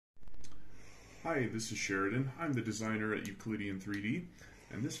Hi, this is Sheridan. I'm the designer at Euclidean 3D,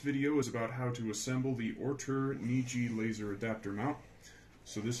 and this video is about how to assemble the ORTUR NEJE laser adapter mount.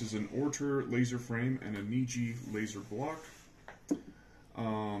 So this is an ORTUR laser frame and a NEJE laser block.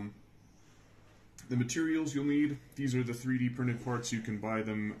 The materials you'll need, these are the 3D printed parts. You can buy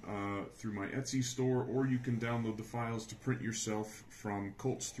them through my Etsy store, or you can download the files to print yourself from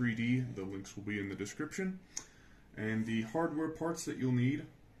Colts 3D. The links will be in the description. And the hardware parts that you'll need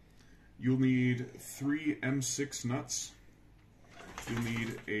 3 M6 nuts. You'll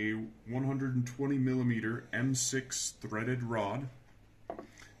need a 120mm M6 threaded rod.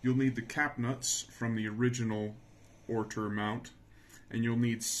 You'll need the cap nuts from the original ORTUR mount. And you'll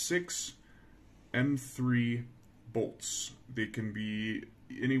need 6 M3 bolts. They can be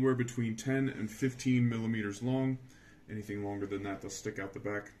anywhere between 10 and 15 millimeters long. Anything longer than that, they'll stick out the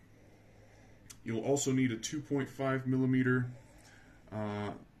back. You'll also need a 2.5 millimeter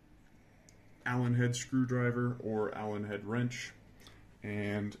Allen head screwdriver or Allen head wrench,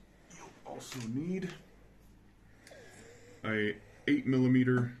 and you'll also need a 8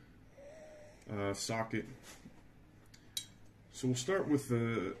 millimeter socket. So we'll start with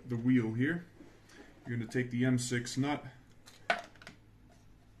the wheel here. You're going to take the M6 nut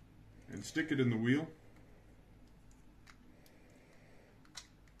and stick it in the wheel.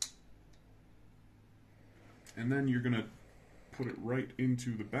 And then you're going to put it right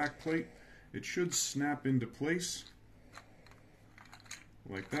into the back plate. It should snap into place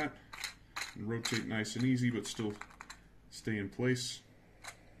like that and rotate nice and easy, but still stay in place.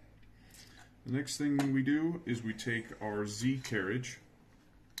 The next thing we do is we take our Z carriage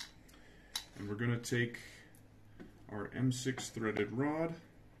and we're going to take our M6 threaded rod,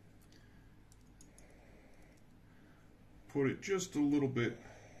 put it just a little bit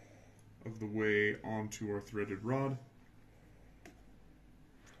of the way onto our threaded rod,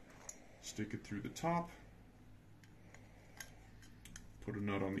 stick it through the top, put a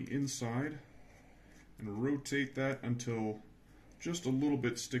nut on the inside, and rotate that until just a little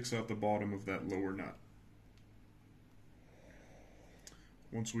bit sticks out the bottom of that lower nut.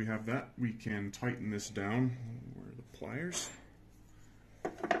 Once we have that, we can tighten this down. Where are the pliers?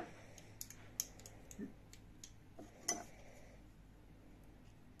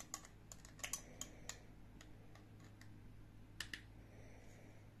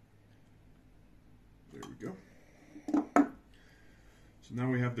 There we go. So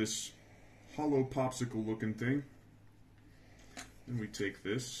now we have this hollow popsicle looking thing. Then we take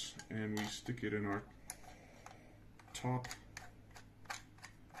this and we stick it in our top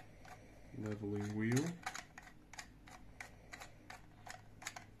leveling wheel.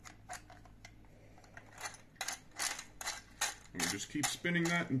 And we just keep spinning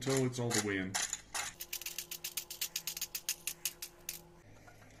that until it's all the way in.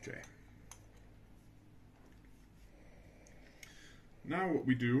 Okay. Now what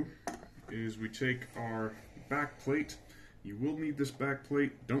we do is we take our back plate. You will need this back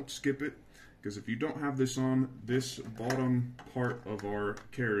plate. Don't skip it, because if you don't have this on, this bottom part of our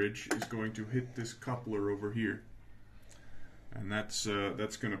carriage is going to hit this coupler over here. And that's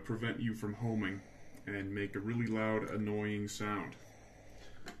going to prevent you from homing and make a really loud, annoying sound.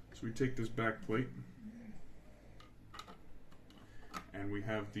 So we take this back plate and we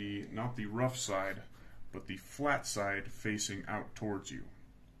have not the rough side, but the flat side facing out towards you.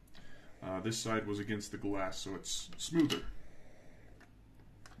 This side was against the glass, so it's smoother.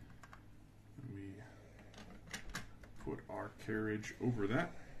 And we put our carriage over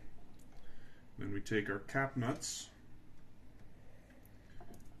that. Then we take our cap nuts,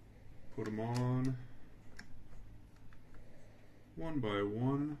 put them on one by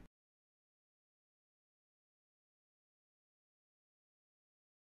one.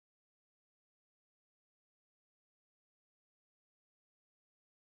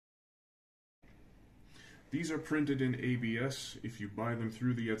 These are printed in ABS. If you buy them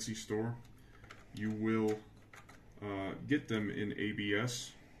through the Etsy store, you will get them in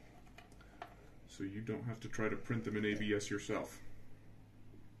ABS, so you don't have to try to print them in ABS yourself.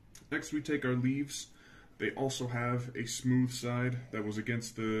 Next, we take our leaves. They also have a smooth side that was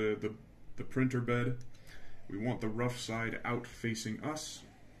against the printer bed. We want the rough side out facing us.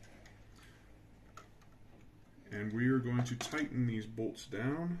 And we are going to tighten these bolts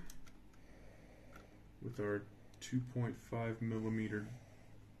down with our 2.5 millimeter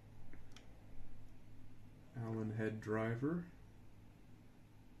Allen head driver.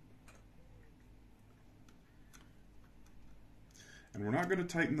 And we're not going to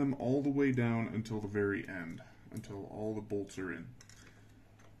tighten them all the way down until the very end, until all the bolts are in.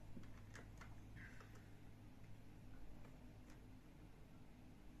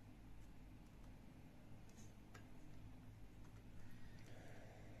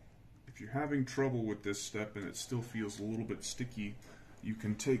 If you're having trouble with this step and it still feels a little bit sticky, you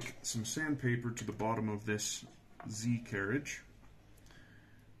can take some sandpaper to the bottom of this Z carriage,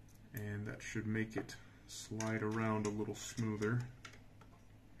 and that should make it slide around a little smoother.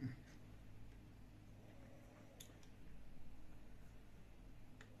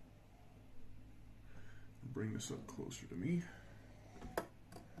 Bring this up closer to me.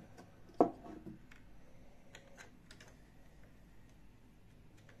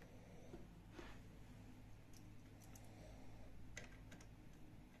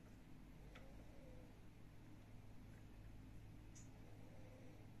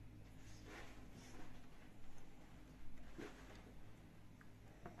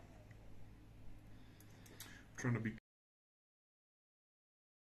 Trying to be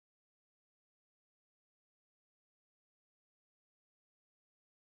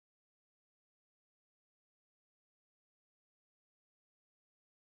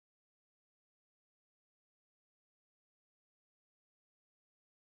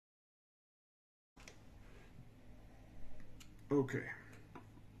okay.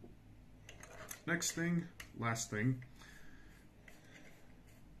 Next thing, last thing,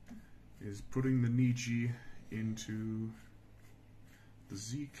 is putting the Neje into the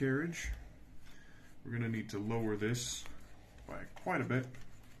Z carriage. We're going to need to lower this by quite a bit.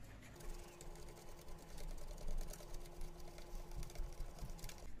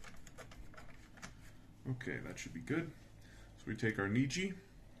 Okay, that should be good. So we take our Neje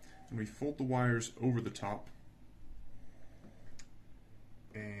and we fold the wires over the top,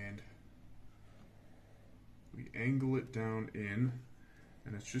 and we angle it down in,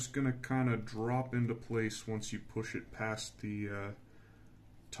 and it's just going to kind of drop into place once you push it past the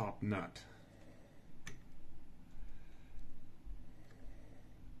top nut.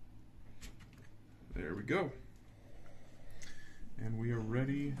 There we go. And we are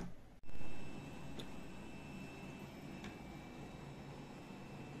ready